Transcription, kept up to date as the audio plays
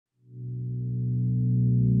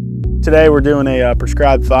Today we're doing a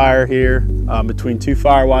prescribed fire here between two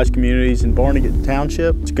Firewise communities in Barnegat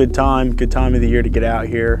Township. It's a good time of the year to get out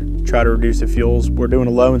here, try to reduce the fuels. We're doing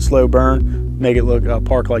a low and slow burn, make it look a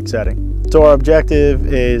park-like setting. So our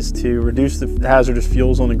objective is to reduce the hazardous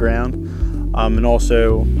fuels on the ground and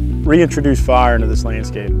also reintroduce fire into this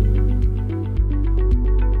landscape.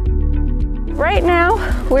 Right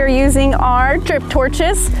now, we're using our drip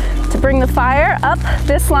torches to bring the fire up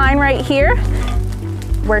this line right here.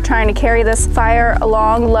 We're trying to carry this fire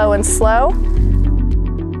along low and slow.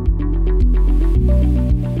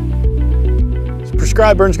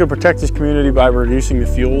 Prescribed burn is going to protect this community by reducing the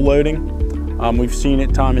fuel loading. We've seen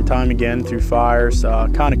it time and time again through fires.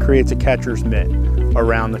 Kind of creates a catcher's mitt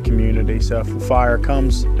around the community. So if a fire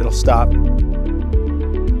comes, it'll stop.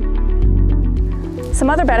 Some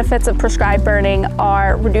other benefits of prescribed burning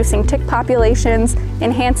are reducing tick populations,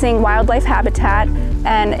 enhancing wildlife habitat,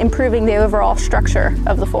 and improving the overall structure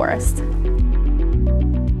of the forest.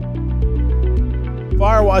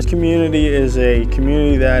 Firewise community is a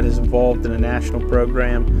community that is involved in a national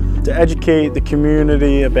program to educate the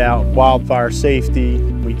community about wildfire safety.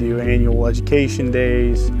 We do annual education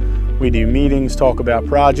days, we do meetings, talk about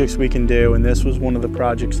projects we can do, and this was one of the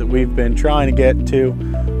projects that we've been trying to get to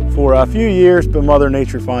for a few years, but Mother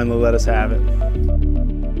Nature finally let us have it.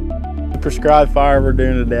 The prescribed fire we're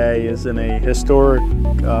doing today is in a historic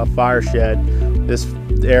fire shed. This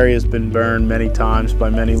area has been burned many times by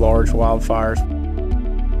many large wildfires.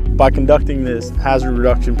 By conducting this hazard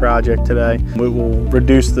reduction project today, we will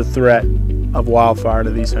reduce the threat of wildfire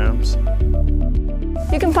to these homes.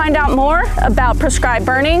 You can find out more about prescribed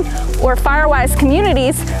burning or Firewise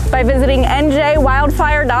communities by visiting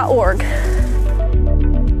njwildfire.org.